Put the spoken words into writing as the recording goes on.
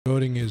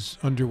Voting is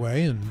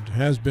underway and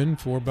has been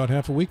for about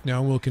half a week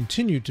now and will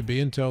continue to be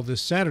until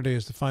this Saturday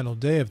is the final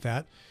day of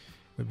that.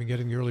 We've been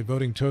getting the early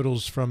voting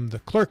totals from the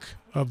clerk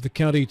of the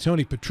county,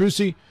 Tony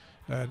Petrucci,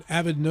 an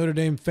avid Notre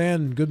Dame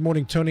fan. Good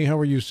morning, Tony. How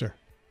are you, sir?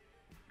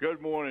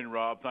 Good morning,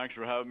 Rob. Thanks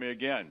for having me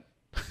again.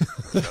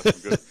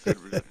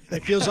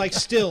 It feels like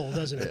still,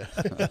 doesn't it?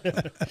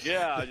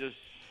 Yeah, I just,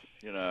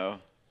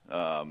 got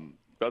some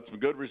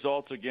good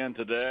results again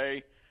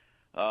today.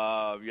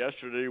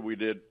 Yesterday we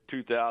did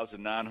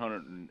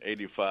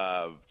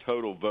 2,985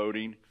 total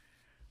voting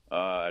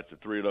at the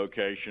three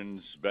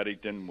locations.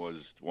 Beddington was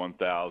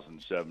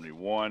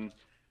 1,071.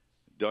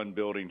 Dunn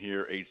Building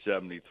here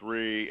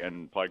 873,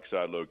 and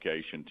Pikeside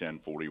location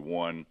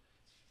 1041.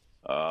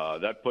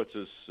 That puts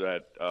us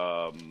at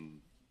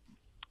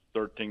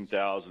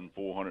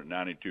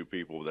 13,492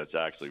 people that's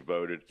actually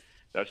voted.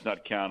 That's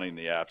not counting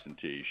the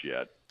absentees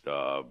yet.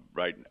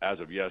 Right as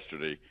of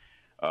yesterday,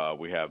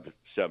 we have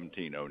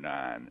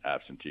 1,709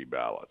 absentee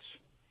ballots.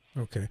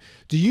 Okay.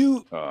 Do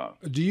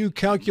you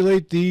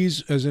calculate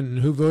these as in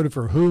who voted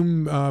for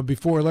whom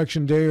before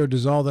Election Day, or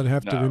does all that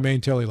have to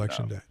remain till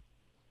Election Day?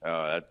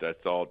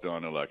 That's all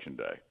done Election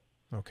Day.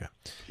 Okay.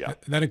 Yeah.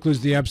 That includes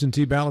the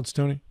absentee ballots,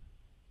 Tony?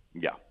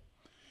 Yeah.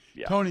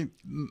 Yeah. Tony,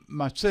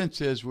 my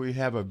sense is we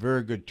have a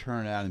very good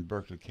turnout in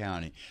Berkeley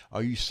County.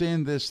 Are you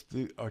seeing this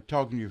or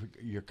talking to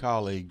your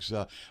colleagues?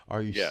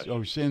 Are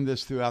you seeing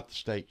this throughout the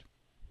state?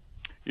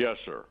 Yes,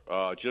 sir.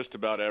 Just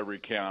about every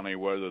county,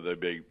 whether they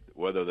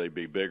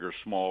be big or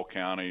small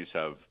counties,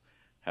 have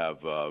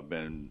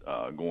been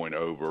going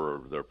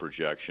over their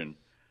projection.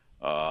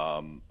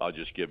 I'll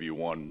just give you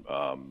one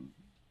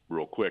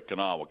real quick.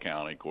 Kanawha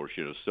County, of course,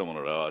 is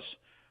similar to us.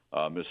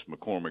 Miss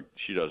McCormick,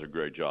 she does a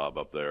great job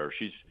up there.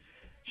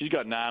 She's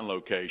got 9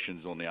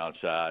 locations on the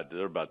outside.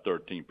 They're about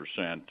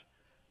 13%.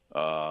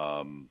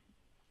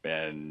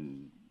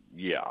 And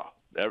yeah,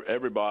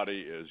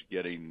 everybody is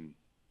getting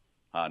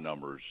high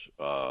numbers,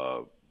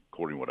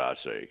 according to what I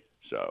see.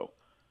 So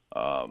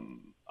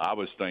I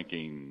was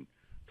thinking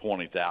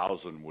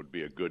 20,000 would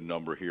be a good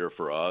number here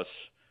for us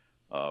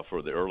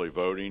for the early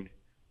voting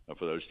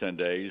for those 10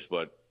 days.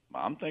 But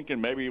I'm thinking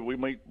maybe we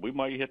might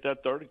hit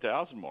that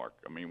 30,000 mark.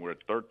 I mean, we're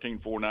at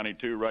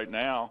 13,492 right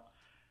now.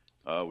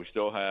 We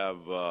still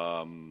have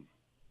the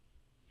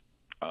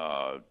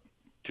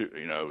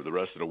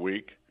rest of the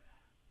week,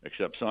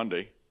 except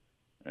Sunday,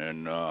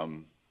 and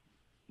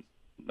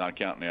not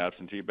counting the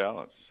absentee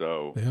ballots.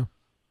 So, yeah.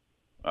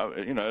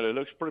 It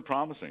looks pretty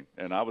promising.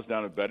 And I was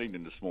down at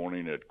Beddington this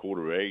morning at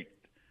 7:45,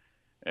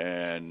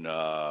 and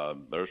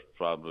there's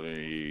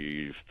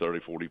probably 30,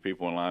 40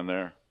 people in line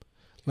there.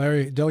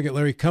 Delegate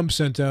Larry Kump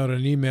sent out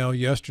an email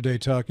yesterday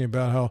talking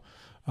about how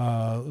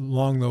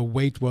long the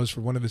wait was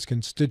for one of his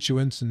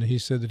constituents, and he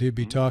said that he'd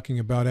be talking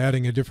about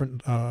adding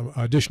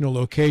additional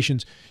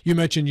locations. You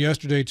mentioned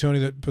yesterday, Tony,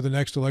 that for the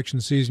next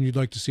election season you'd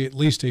like to see at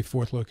least a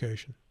 4th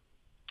location.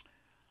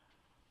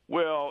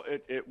 Well,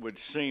 it would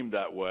seem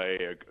that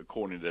way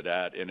according to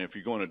that, and if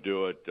you're going to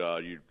do it,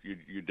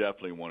 you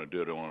definitely want to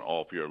do it on an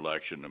off-year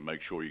election and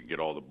make sure you can get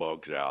all the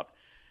bugs out.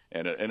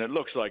 And it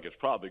looks like it's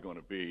probably going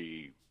to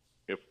be,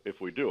 if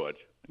we do it,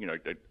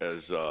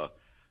 as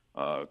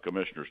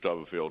Commissioner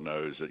Stubblefield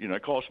knows, that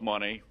it costs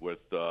money with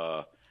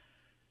your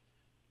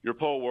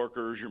poll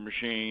workers, your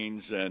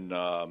machines, and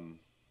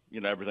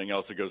everything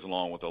else that goes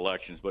along with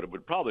elections. But it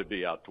would probably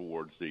be out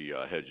towards the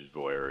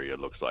Hedgesville area. It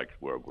looks like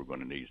where we're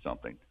going to need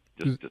something.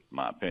 Just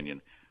my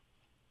opinion.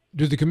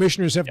 Do the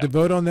commissioners have to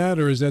vote on that,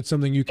 or is that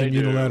something you can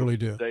unilaterally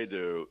do? They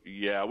do.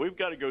 Yeah, we've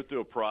got to go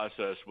through a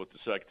process with the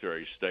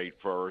Secretary of State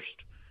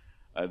first,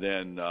 and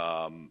then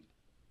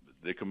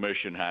the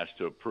commission has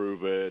to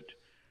approve it.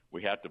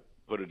 We have to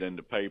put it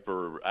into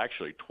paper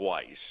actually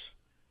twice.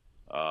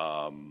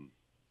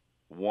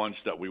 Once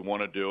that we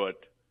want to do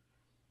it,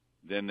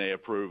 then they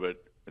approve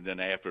it, and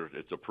then after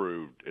it's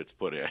approved, it's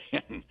put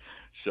in.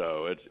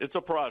 So it's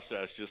a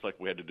process, just like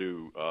we had to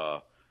do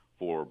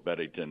for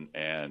Beddington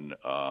and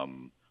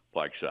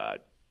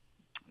Pikeside.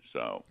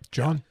 So,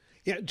 John?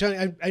 Yeah,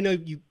 John, I know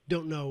you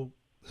don't know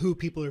who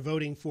people are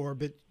voting for,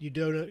 but you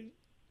do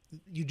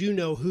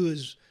know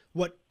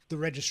what the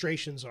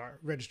registrations are: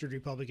 registered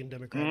Republican,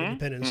 Democrat,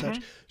 Independent, and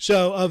such.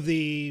 So, of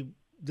the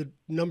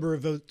number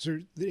of votes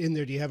are in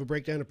there, do you have a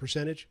breakdown of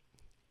percentage?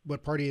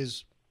 What party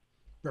is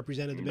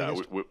represented the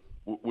biggest? No,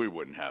 we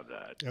wouldn't have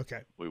that.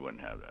 Okay, we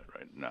wouldn't have that,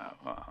 right? No.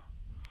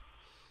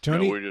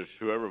 Tony, no, we just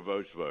whoever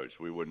votes.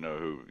 We wouldn't know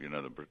who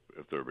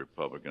if they're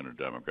Republican or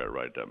Democrat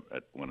right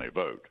when they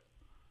vote.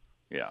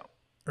 Yeah.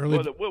 We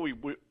would,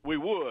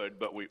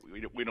 but we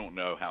don't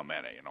know how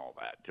many and all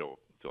that till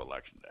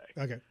Election Day.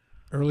 Okay.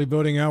 Early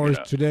voting hours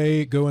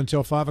today go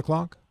until 5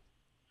 o'clock?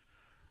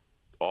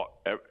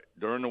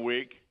 During the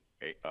week,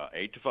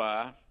 8 to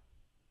 5,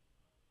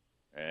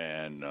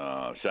 and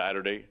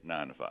Saturday,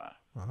 9 to 5.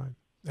 All right.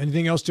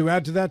 Anything else to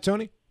add to that,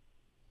 Tony?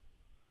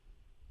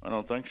 I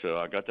don't think so.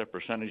 I got that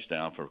percentage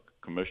down for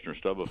Commissioner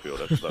Stubblefield.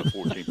 That's about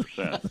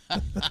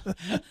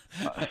 14%.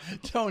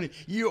 Tony,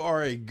 you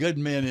are a good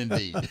man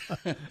indeed.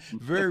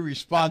 Very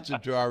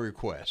responsive to our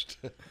request.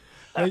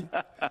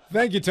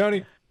 Thank you,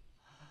 Tony.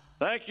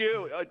 Thank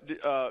you.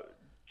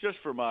 Just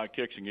for my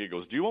kicks and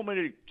giggles, do you want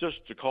me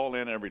to call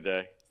in every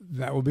day?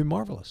 That would be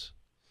marvelous.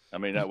 I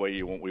mean, that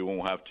way we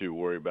won't have to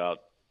worry about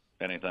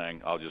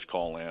anything. I'll just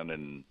call in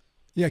and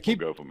we'll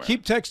go from there.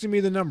 Keep texting me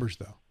the numbers,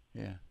 though.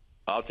 Yeah.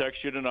 I'll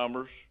text you the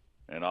numbers,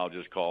 and I'll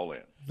just call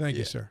in. Thank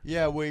you, sir.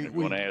 Yeah,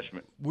 ask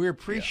me. We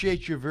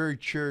appreciate your very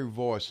cheery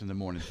voice in the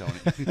morning, Tony.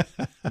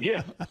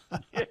 Yeah.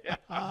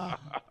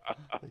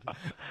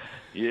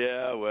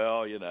 Yeah,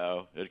 well,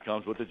 it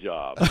comes with the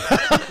job.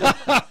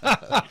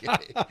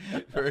 Okay.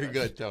 Very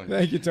good, Tony.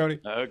 Thank you, Tony.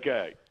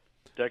 Okay.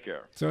 Take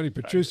care. Tony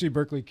Petrucci,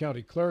 Berkeley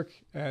County Clerk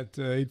at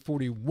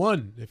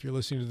 8:41. If you're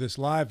listening to this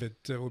live, it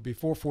would be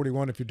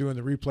 4:41 if you're doing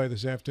the replay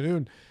this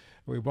afternoon.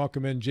 We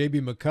welcome in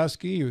J.B.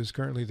 McCuskey, who is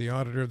currently the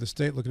auditor of the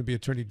state, looking to be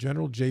Attorney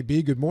General.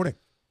 J.B., good morning.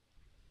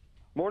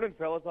 Morning,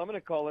 fellas. I'm going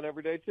to call in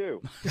every day,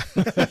 too.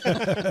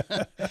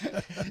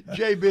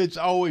 JB, it's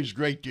always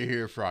great to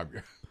hear from you.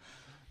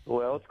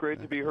 Well, it's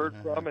great to be heard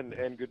from,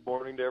 and good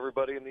morning to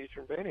everybody in the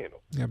Eastern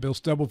Panhandle. Yeah, Bill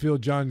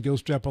Stubblefield, John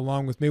Gilstrap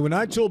along with me. When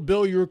I told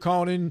Bill you were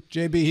calling in,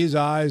 JB, his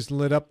eyes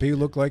lit up. He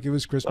looked like it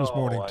was Christmas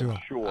morning to him.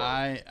 Sure.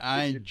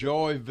 I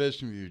enjoy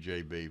visiting with you,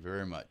 JB,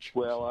 very much.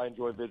 Well, I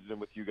enjoy visiting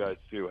with you guys,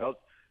 too.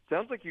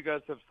 Sounds like you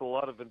guys have a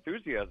lot of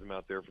enthusiasm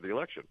out there for the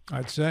election.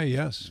 I'd say,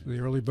 yes. The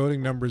early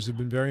voting numbers have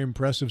been very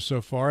impressive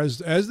so far, as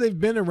they've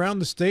been around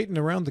the state and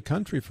around the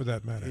country, for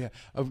that matter. Yeah,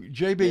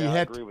 JB, I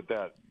agree with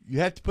that. You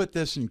have to put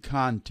this in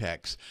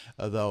context,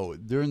 though.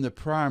 During the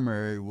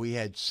primary, we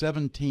had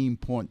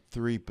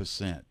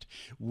 17.3%.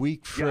 We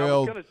trailed. Yeah, I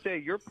was going to say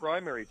your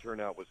primary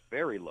turnout was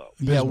very low.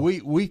 Yeah,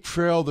 we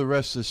trailed the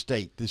rest of the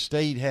state. The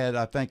state had,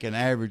 I think, an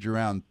average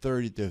around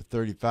 30 to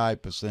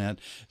 35%.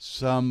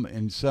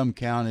 In some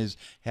counties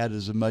had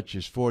as much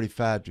as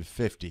 45 to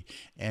 50,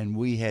 and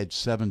we had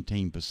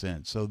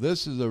 17%. So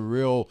this is a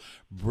real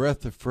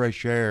breath of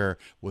fresh air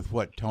with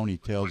what Tony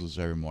tells us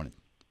every morning.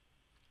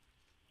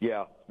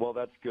 Yeah, well,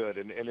 that's good.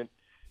 And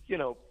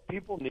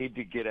people need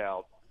to get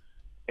out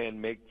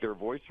and make their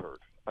voice heard.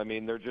 I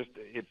mean,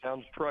 it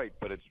sounds trite,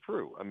 but it's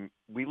true. I mean,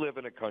 we live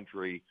in a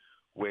country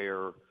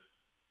where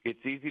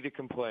it's easy to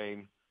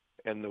complain,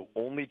 and the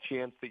only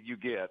chance that you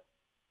get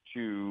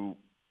to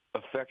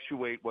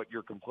effectuate what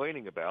you're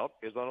complaining about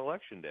is on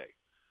Election Day.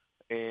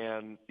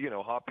 And,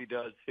 Hoppy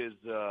does his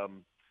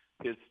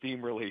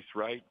steam release,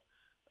 right?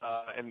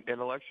 And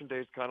Election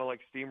Day is kind of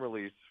like steam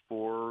release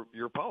for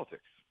your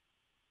politics.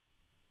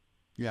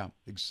 Yeah,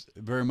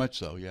 very much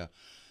so, yeah.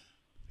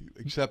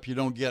 Except you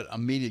don't get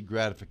immediate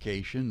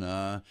gratification.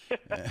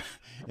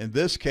 In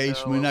this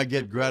case, we not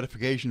get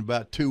gratification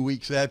about 2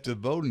 weeks after the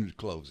voting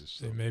closes.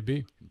 So. It may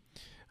be.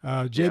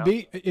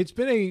 JB, It's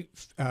been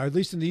at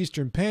least in the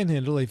Eastern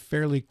Panhandle, a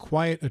fairly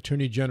quiet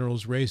Attorney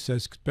General's race,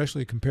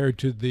 especially compared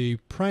to the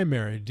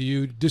primary. Do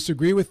you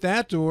disagree with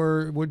that,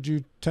 or would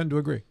you tend to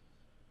agree?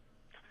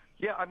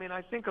 Yeah, I mean,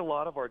 I think a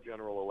lot of our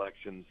general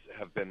elections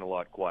have been a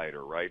lot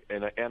quieter, right?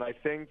 And I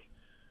think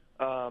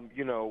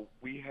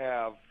we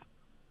have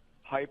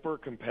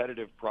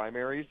hyper-competitive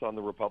primaries on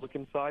the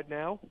Republican side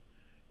now.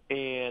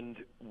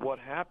 And what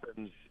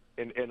happens,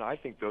 and I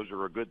think those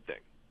are a good thing.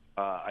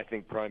 I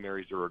think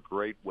primaries are a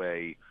great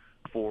way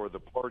for the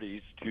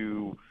parties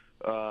to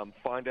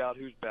find out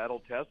who's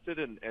battle-tested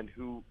and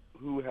who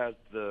has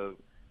the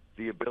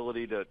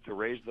ability to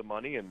raise the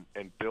money and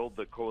build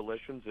the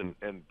coalitions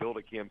and build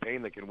a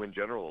campaign that can win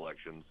general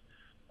elections.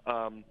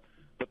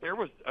 But there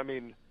was,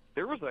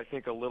 I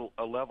think, a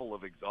level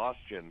of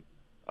exhaustion,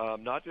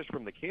 not just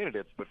from the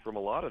candidates, but from a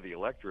lot of the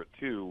electorate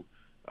too.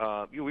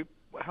 How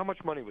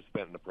much money was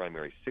spent in the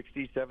primary?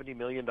 $60-70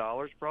 million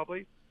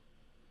probably,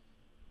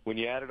 when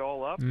you add it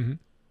all up. Mm-hmm.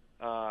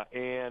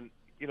 And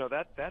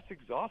that's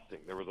exhausting.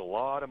 There was a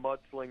lot of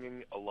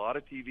mudslinging, a lot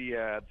of TV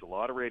ads, a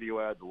lot of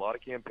radio ads, a lot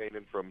of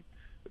campaigning from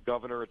the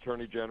governor,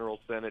 attorney general,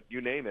 Senate,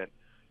 you name it.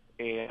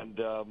 And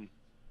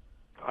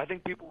I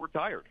think people were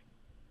tired.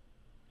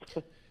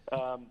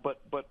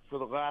 But for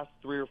the last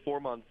 3 or 4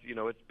 months,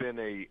 it's been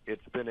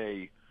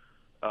a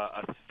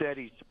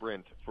steady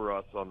sprint for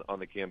us on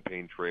the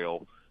campaign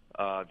trail,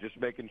 just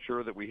making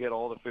sure that we hit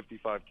all the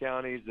 55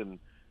 counties and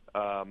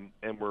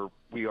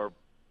we are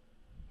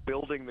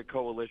building the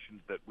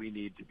coalitions that we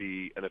need to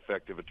be an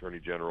effective attorney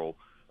general.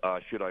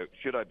 Should I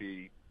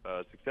be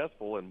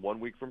successful in 1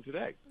 week from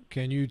today?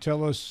 Can you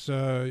tell us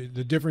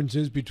the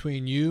differences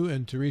between you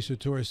and Teresa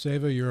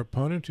Torreseva, your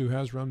opponent, who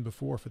has run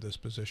before for this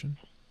position?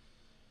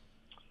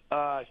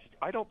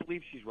 I don't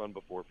believe she's run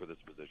before for this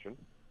position.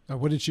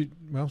 What did she?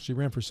 Well, she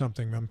ran for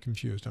something. I'm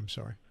confused. I'm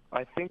sorry.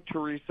 I think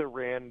Teresa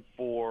ran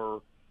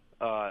for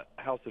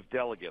House of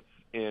Delegates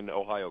in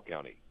Ohio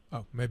County.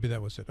 Oh, maybe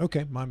that was it.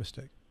 Okay, my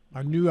mistake.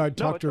 I knew I'd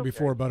talked to her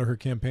before about her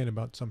campaign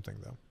about something,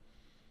 though.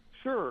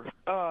 Sure.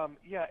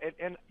 Yeah,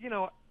 and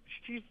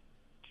she's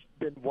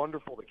been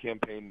wonderful to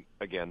campaign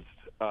against.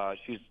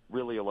 She's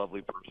really a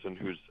lovely person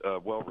who's a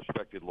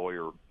well-respected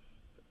lawyer.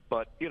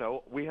 But,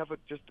 we have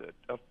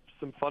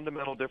some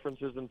fundamental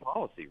differences in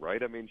policy,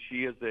 right? I mean,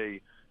 she is a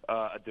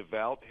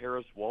devout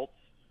Harris Waltz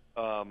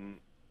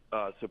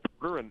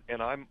supporter,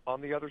 and I'm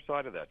on the other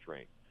side of that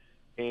train.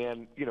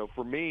 And,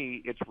 for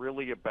me, it's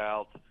really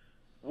about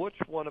which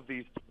one of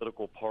these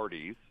political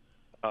parties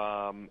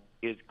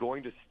is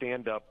going to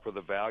stand up for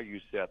the value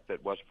set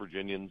that West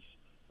Virginians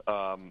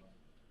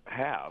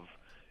have,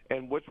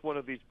 and which one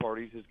of these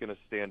parties is going to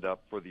stand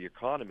up for the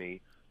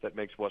economy that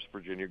makes West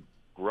Virginia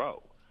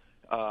grow.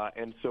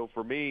 And so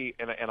for me,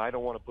 and I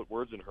don't want to put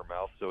words in her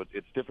mouth, so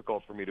it's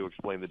difficult for me to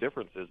explain the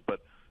differences,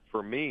 but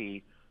for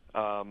me,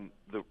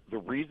 the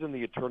reason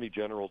the Attorney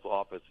General's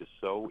office is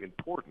so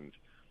important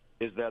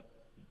is that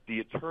the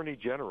Attorney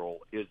General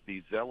is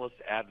the zealous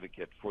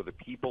advocate for the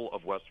people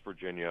of West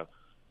Virginia,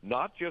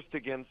 not just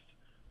against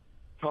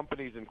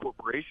companies and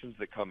corporations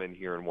that come in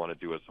here and want to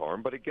do us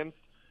harm, but against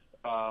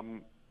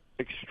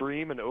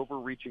extreme and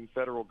overreaching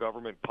federal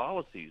government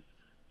policies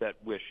that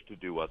wish to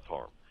do us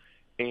harm.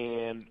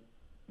 And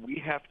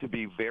we have to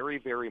be very,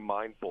 very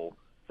mindful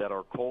that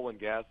our coal and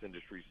gas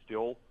industry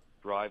still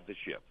drive the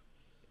ship.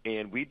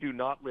 And we do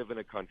not live in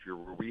a country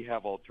where we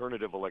have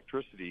alternative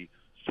electricity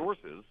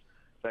sources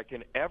that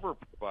can ever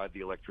provide the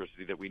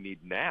electricity that we need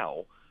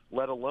now,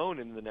 let alone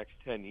in the next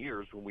 10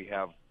 years when we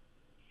have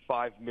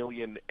 5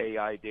 million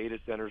AI data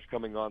centers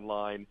coming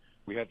online.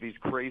 We have these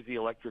crazy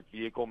electric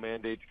vehicle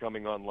mandates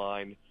coming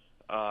online.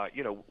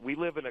 We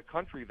live in a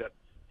country that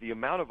the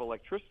amount of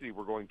electricity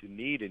we're going to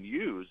need and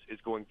use is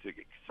going to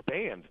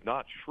expand,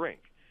 not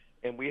shrink.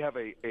 And we have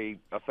a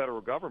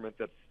federal government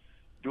that's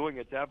doing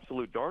its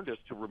absolute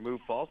darndest to remove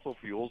fossil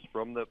fuels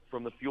from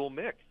the fuel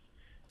mix.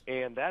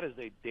 And that is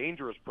a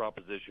dangerous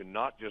proposition,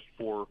 not just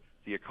for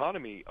the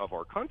economy of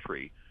our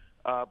country,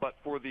 but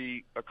for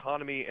the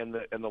economy and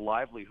the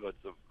livelihoods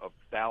of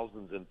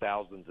thousands and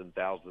thousands and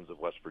thousands of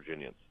West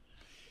Virginians.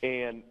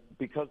 And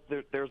because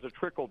there's a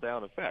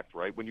trickle-down effect,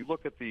 right? When you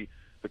look at the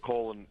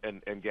coal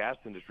and gas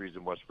industries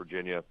in West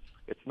Virginia,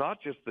 it's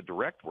not just the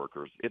direct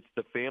workers. It's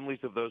the families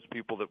of those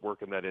people that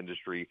work in that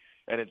industry,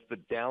 and it's the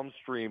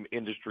downstream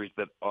industries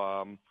that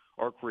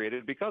are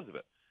created because of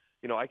it.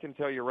 I can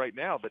tell you right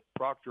now that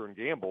Procter &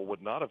 Gamble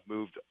would not have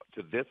moved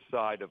to this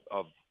side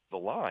of the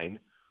line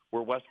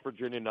were West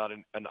Virginia not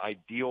an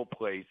ideal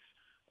place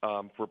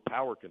for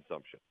power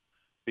consumption,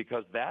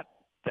 because that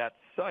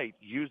site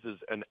uses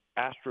an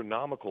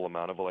astronomical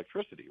amount of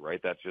electricity, right?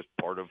 That's just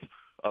part of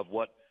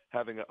what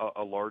having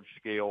a large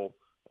scale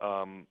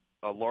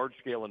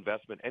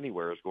investment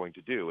anywhere is going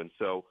to do. And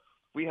so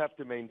we have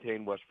to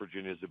maintain West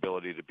Virginia's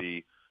ability to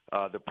be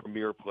the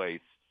premier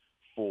place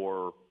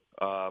for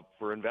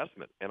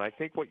investment. And I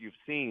think what you've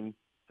seen,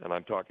 and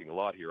I'm talking a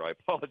lot here, I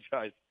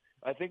apologize.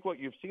 I think what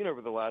you've seen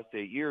over the last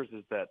 8 years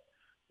is that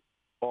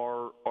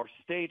our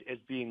state is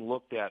being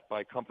looked at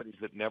by companies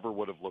that never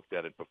would have looked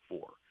at it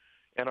before.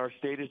 And our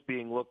state is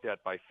being looked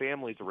at by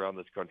families around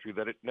this country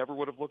that it never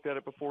would have looked at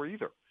it before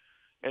either.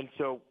 And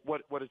so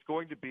what is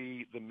going to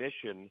be the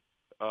mission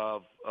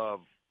of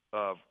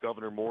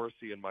Governor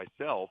Morrisey and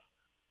myself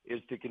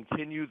is to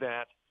continue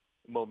that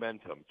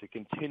momentum, to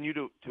continue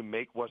to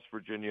make West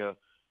Virginia,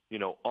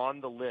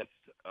 on the list,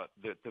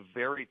 the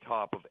very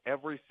top of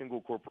every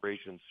single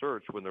corporation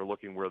search when they're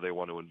looking where they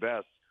want to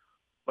invest,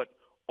 but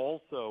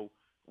also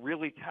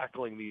really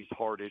tackling these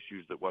hard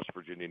issues that West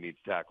Virginia needs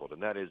tackled.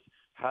 And that is,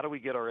 how do we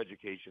get our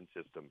education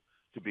system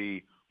to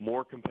be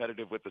more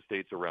competitive with the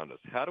states around us?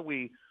 How do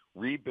we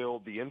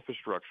rebuild the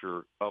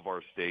infrastructure of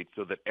our state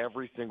so that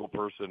every single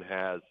person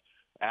has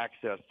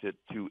access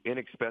to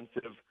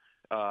inexpensive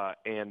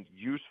and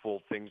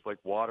useful things like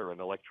water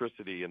and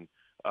electricity and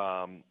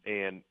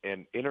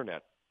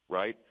internet,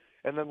 right?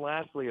 And then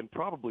lastly, and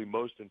probably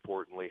most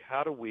importantly,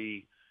 how do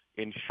we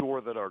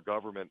ensure that our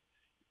government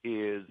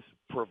is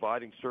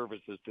providing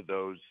services to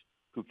those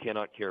who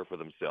cannot care for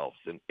themselves?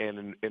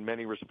 And in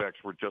many respects,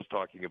 we're just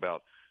talking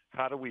about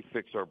how do we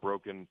fix our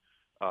broken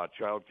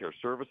child care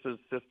services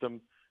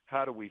system?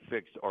 How do we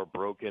fix our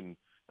broken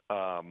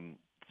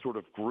sort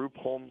of group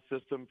home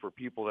system for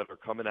people that are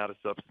coming out of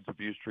substance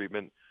abuse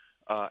treatment?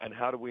 And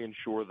how do we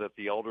ensure that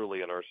the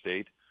elderly in our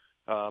state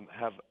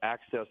have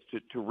access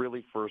to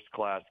really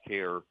first-class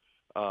care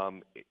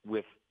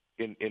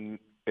in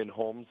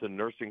homes and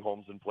nursing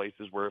homes and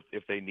places where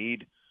if they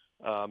need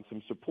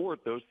some support,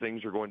 those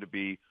things are going to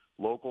be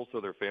local so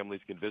their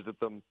families can visit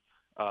them,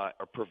 are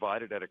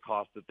provided at a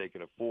cost that they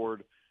can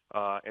afford,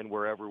 and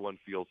where everyone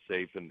feels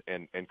safe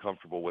and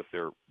comfortable with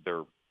their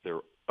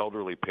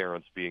elderly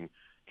parents being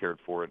cared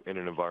for in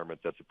an environment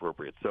that's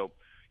appropriate. So,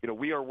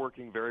 we are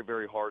working very,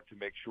 very hard to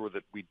make sure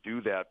that we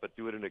do that, but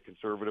do it in a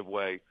conservative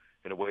way,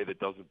 in a way that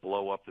doesn't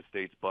blow up the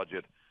state's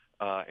budget,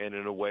 and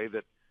in a way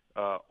that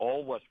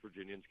all West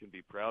Virginians can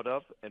be proud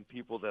of, and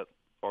people that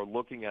are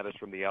looking at us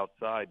from the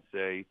outside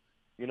say,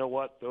 you know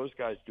what, those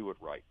guys do it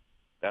right.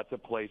 That's a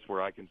place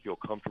where I can feel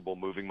comfortable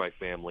moving my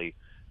family.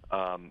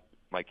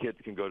 My kids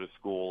can go to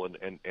school,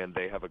 and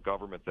they have a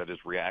government that is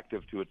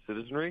reactive to its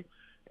citizenry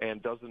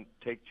and doesn't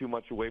take too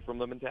much away from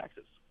them in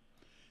taxes.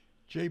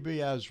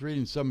 JB, I was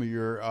reading some of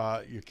your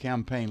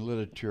campaign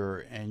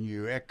literature, and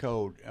you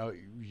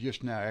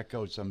just now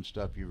echoed some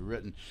stuff you've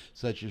written,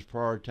 such as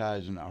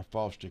prioritizing our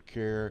foster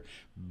care,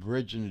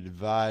 bridging the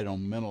divide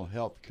on mental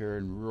health care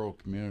in rural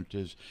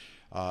communities,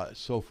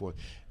 so forth.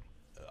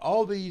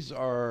 all these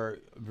are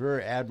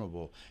very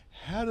admirable.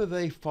 How do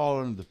they fall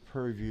under the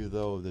purview,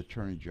 though, of the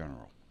Attorney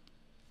General?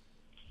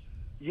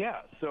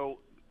 Yeah, so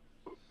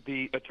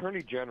the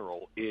Attorney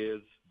General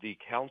is the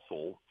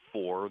counsel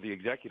for the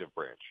executive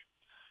branch.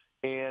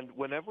 And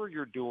whenever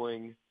you're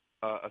doing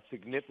a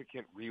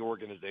significant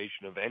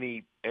reorganization of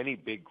any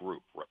big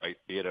group, right,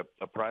 be it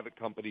a private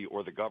company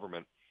or the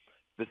government,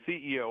 the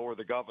CEO or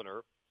the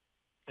governor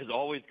is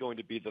always going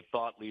to be the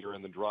thought leader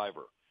and the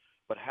driver.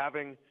 But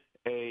having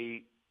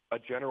a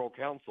general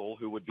counsel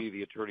who would be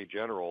the Attorney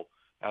General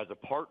as a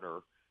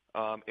partner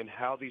in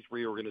how these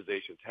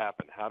reorganizations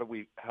happen, how do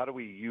we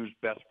use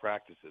best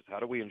practices? How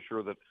do we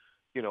ensure that,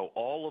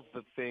 all of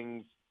the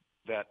things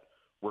that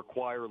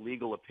require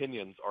legal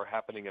opinions are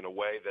happening in a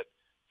way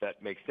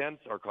that makes sense,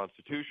 are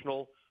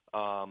constitutional,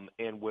 and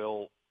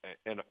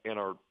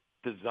are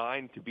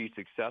designed to be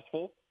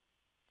successful?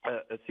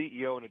 A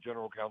CEO and a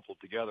general counsel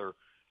together,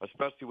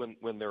 especially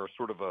when they're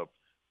sort of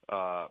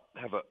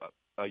have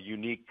a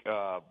unique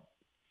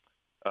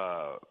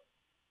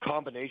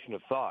combination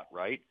of thought,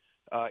 right,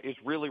 is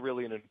really,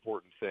 really an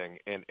important thing.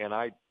 And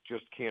I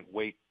just can't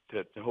wait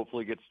to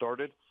hopefully get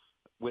started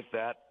with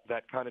that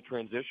kind of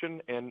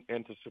transition and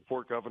to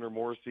support Governor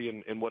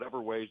Morrisey in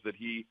whatever ways that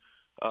he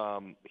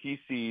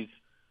sees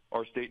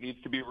our state needs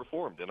to be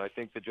reformed. And I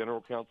think the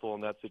general counsel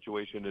in that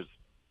situation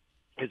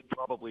is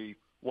probably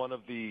one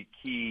of the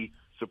key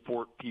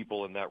support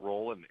people in that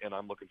role, and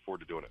I'm looking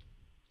forward to doing it.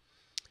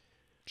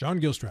 John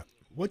Gilstrap.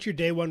 What's your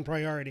day one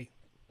priority?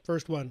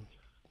 First one.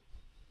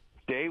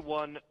 Day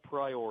one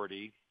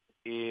priority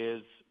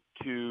is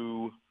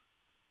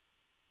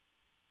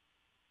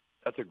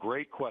that's a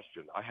great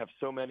question. I have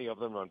so many of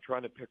them, and I'm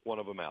trying to pick one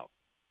of them out.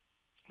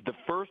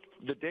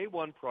 The day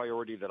one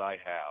priority that I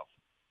have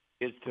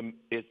is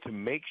to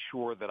make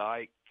sure that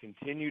I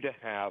continue to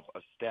have a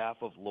staff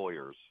of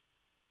lawyers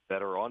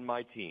that are on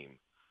my team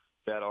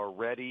that are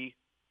ready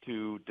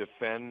to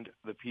defend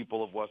the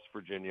people of West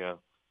Virginia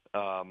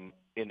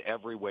in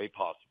every way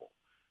possible.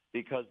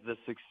 Because the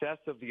success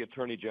of the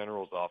Attorney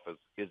General's office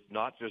is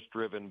not just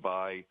driven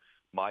by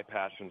my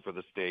passion for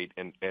the state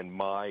and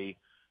my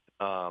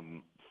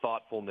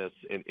thoughtfulness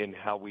in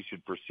how we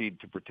should proceed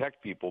to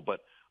protect people, but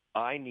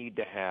I need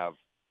to have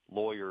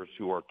lawyers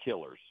who are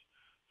killers,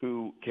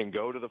 who can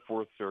go to the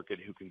Fourth Circuit,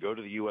 who can go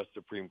to the U.S.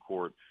 Supreme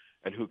Court,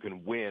 and who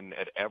can win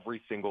at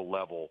every single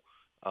level.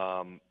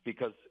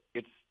 Because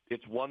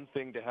it's one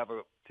thing to have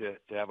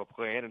a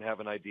plan and have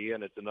an idea,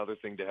 and it's another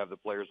thing to have the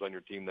players on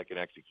your team that can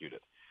execute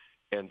it.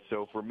 And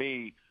so for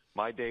me,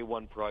 my day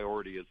one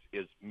priority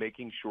is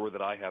making sure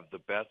that I have the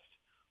best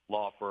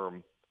law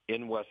firm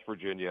in West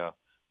Virginia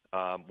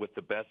with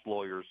the best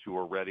lawyers who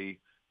are ready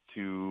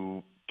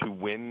to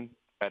win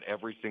at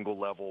every single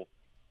level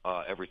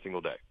every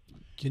single day.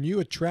 Can you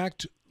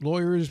attract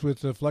lawyers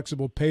with a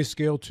flexible pay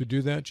scale to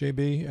do that,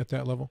 JB, at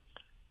that level?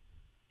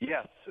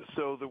 Yes.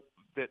 So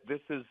this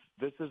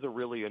is a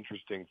really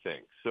interesting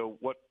thing. So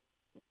what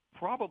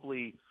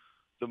probably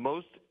the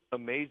most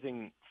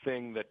amazing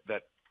thing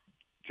that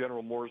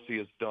General Morrisey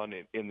has done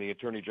in the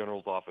Attorney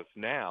General's office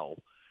now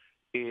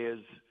is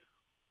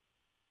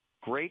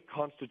great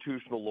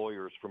constitutional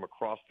lawyers from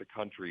across the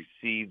country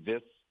see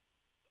this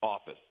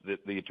office,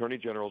 the Attorney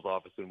General's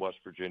office in West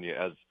Virginia,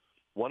 as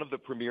one of the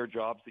premier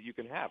jobs that you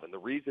can have. And the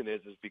reason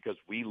is because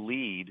we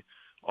lead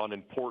on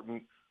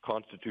important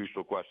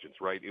constitutional questions,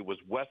 right? It was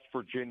West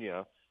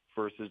Virginia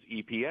versus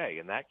EPA,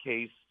 and that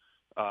case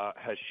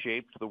has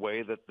shaped the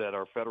way that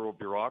our federal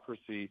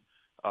bureaucracy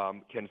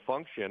can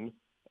function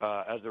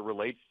as it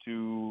relates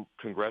to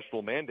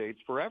congressional mandates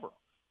forever.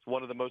 It's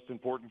one of the most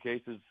important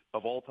cases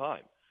of all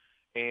time.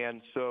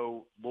 And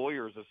so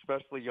lawyers,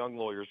 especially young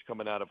lawyers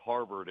coming out of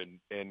Harvard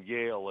and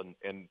Yale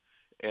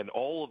and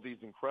all of these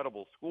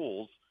incredible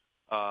schools,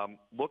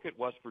 look at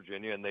West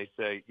Virginia and they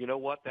say, you know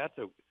what,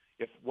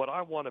 if what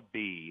I want to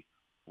be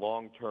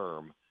long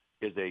term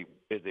is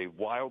a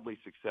wildly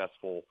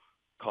successful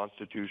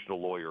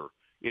constitutional lawyer,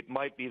 it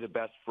might be the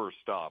best first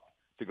stop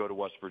to go to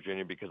West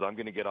Virginia because I'm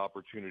going to get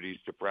opportunities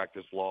to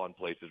practice law in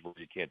places where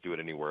you can't do it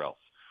anywhere else.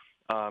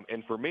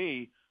 And for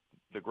me,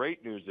 the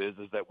great news is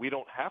that we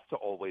don't have to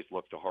always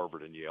look to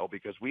Harvard and Yale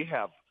because we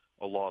have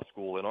a law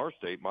school in our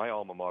state, my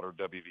alma mater,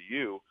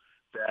 WVU,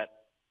 that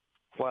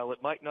while it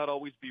might not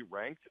always be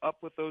ranked up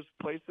with those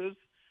places,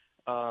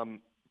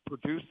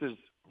 produces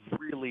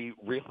really,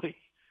 really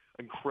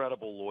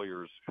incredible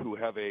lawyers who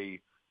have a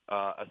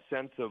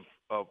sense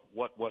of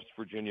what West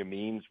Virginia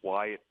means,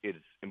 why it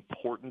is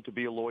important to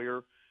be a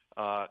lawyer.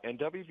 And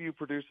WVU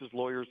produces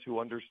lawyers who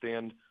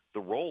understand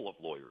the role of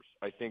lawyers,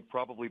 I think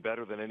probably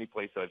better than any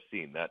place I've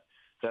seen, that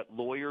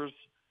lawyers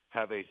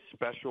have a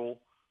special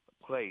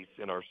place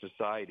in our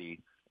society,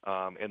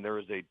 and there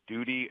is a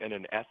duty and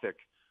an ethic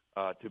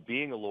to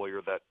being a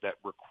lawyer that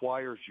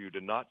requires you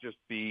to not just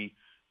be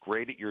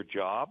great at your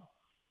job,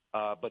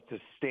 but to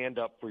stand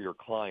up for your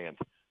client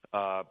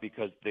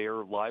because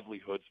their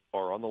livelihoods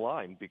are on the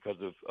line because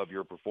of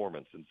your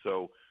performance. And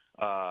so,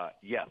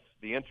 yes,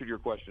 the answer to your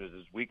question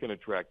is we can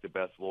attract the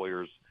best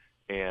lawyers,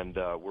 and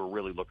we're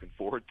really looking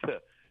forward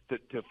to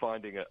to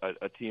finding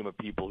a team of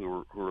people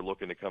who are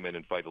looking to come in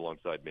and fight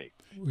alongside me.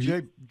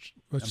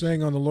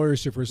 Staying on the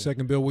lawyers here for a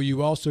second, Bill, will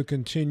you also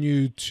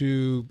continue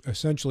to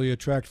essentially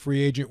attract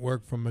free agent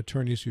work from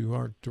attorneys who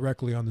aren't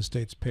directly on the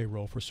state's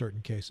payroll for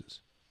certain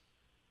cases?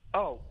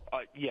 Oh,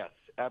 yes,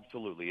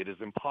 absolutely. It is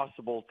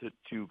impossible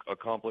to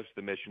accomplish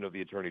the mission of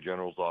the Attorney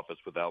General's office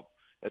without,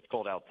 it's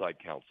called outside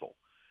counsel.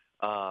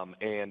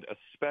 And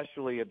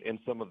especially in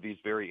some of these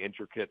very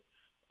intricate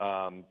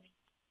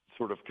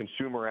sort of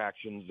consumer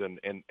actions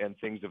and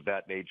things of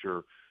that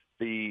nature,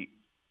 the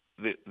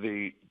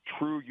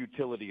true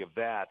utility of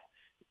that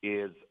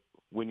is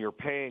when you're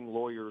paying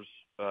lawyers,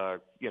 on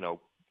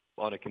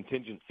a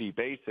contingent fee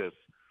basis,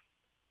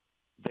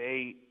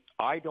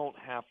 I don't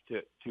have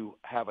to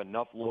have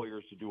enough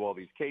lawyers to do all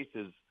these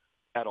cases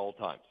at all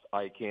times.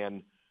 I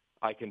can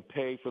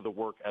pay for the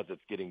work as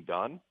it's getting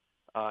done.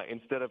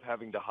 Instead of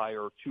having to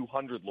hire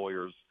 200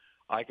 lawyers,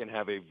 I can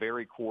have a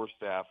very core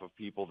staff of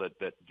people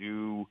that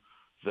do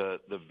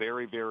the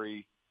very,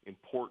 very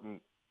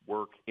important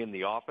work in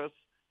the office,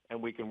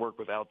 and we can work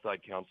with outside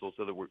counsel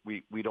so that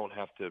we don't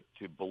have to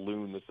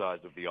balloon the size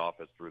of the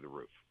office through the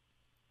roof.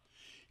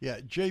 Yeah,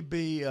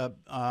 JB,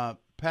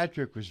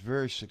 Patrick was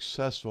very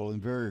successful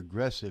and very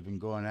aggressive in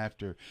going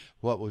after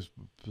what was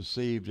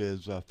perceived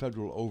as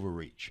federal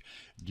overreach.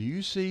 Do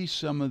you see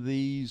some of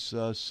these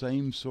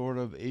same sort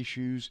of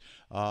issues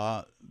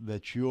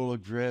that you'll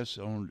address?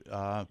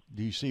 Do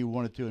you see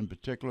one or two in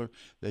particular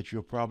that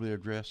you'll probably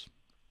address?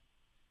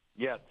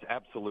 Yes,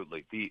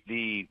 absolutely.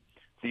 The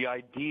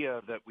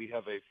idea that we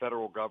have a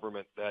federal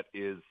government that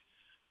is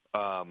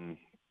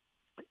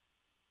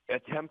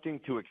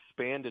attempting to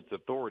expand its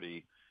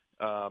authority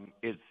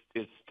is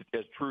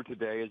as true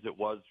today as it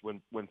was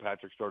when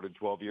Patrick started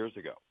 12 years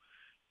ago.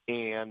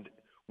 And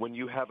when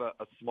you have a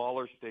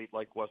smaller state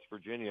like West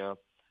Virginia,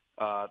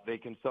 they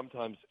can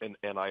sometimes,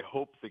 and I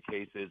hope the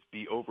case is,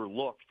 be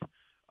overlooked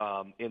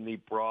in the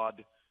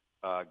broad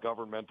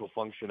governmental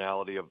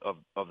functionality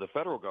of the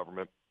federal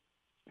government.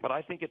 But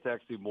I think it's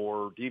actually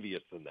more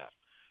devious than that.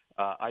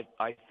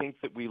 I think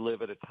that we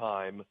live at a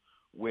time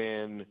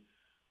when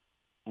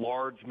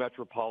large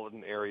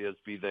metropolitan areas,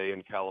 be they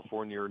in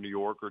California or New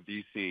York or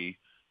D.C.,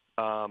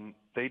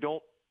 they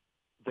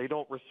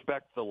don't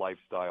respect the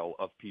lifestyle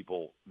of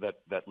people that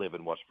live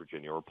in West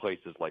Virginia or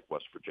places like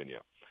West Virginia.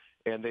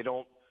 And they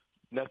don't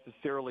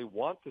necessarily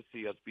want to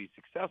see us be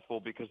successful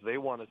because they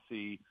want to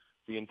see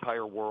the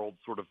entire world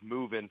sort of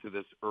move into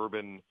this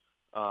urban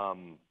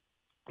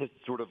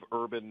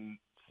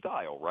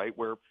style, right,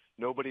 where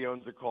nobody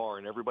owns a car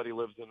and everybody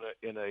lives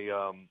in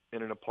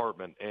an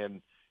apartment,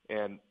 and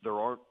there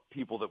aren't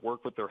people that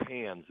work with their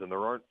hands, and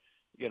there aren't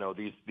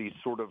these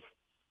sort of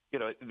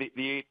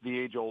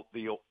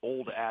the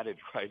old adage,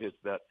 right, is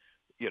that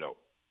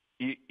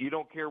you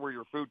don't care where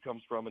your food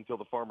comes from until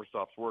the farmer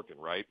stops working,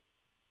 right?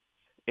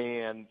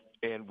 And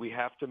we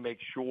have to make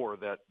sure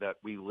that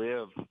we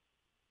live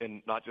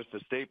in not just a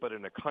state but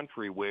in a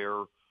country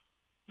where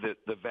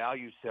the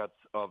value sets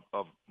of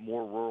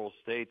more rural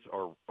states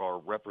are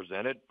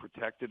represented,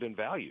 protected, and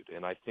valued.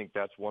 And I think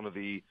that's one of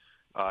the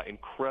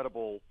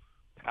incredible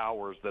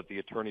powers that the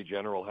Attorney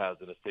General has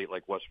in a state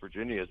like West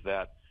Virginia, is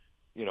that,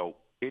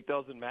 it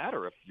doesn't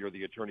matter if you're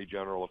the Attorney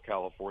General of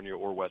California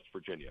or West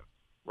Virginia,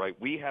 right?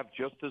 We have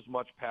just as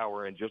much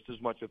power and just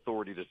as much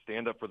authority to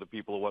stand up for the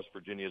people of West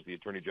Virginia as the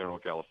Attorney General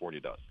of California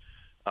does.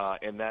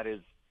 And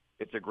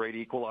it's a great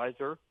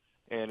equalizer,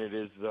 and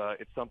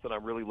it's something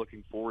I'm really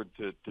looking forward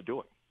to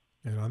doing.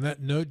 And on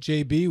that note,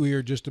 JB, we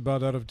are just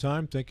about out of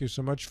time. Thank you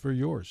so much for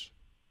yours.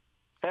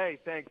 Hey,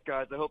 thanks,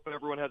 guys. I hope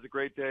everyone has a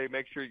great day.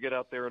 Make sure you get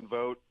out there and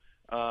vote.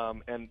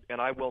 And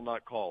I will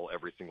not call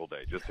every single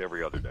day, just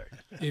every other day.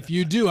 If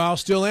you do, I'll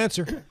still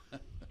answer.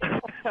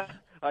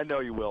 I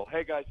know you will.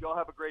 Hey, guys, y'all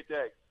have a great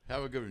day.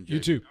 Have a good one, JB. You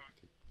too.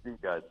 You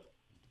guys.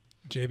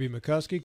 JB McCuskey,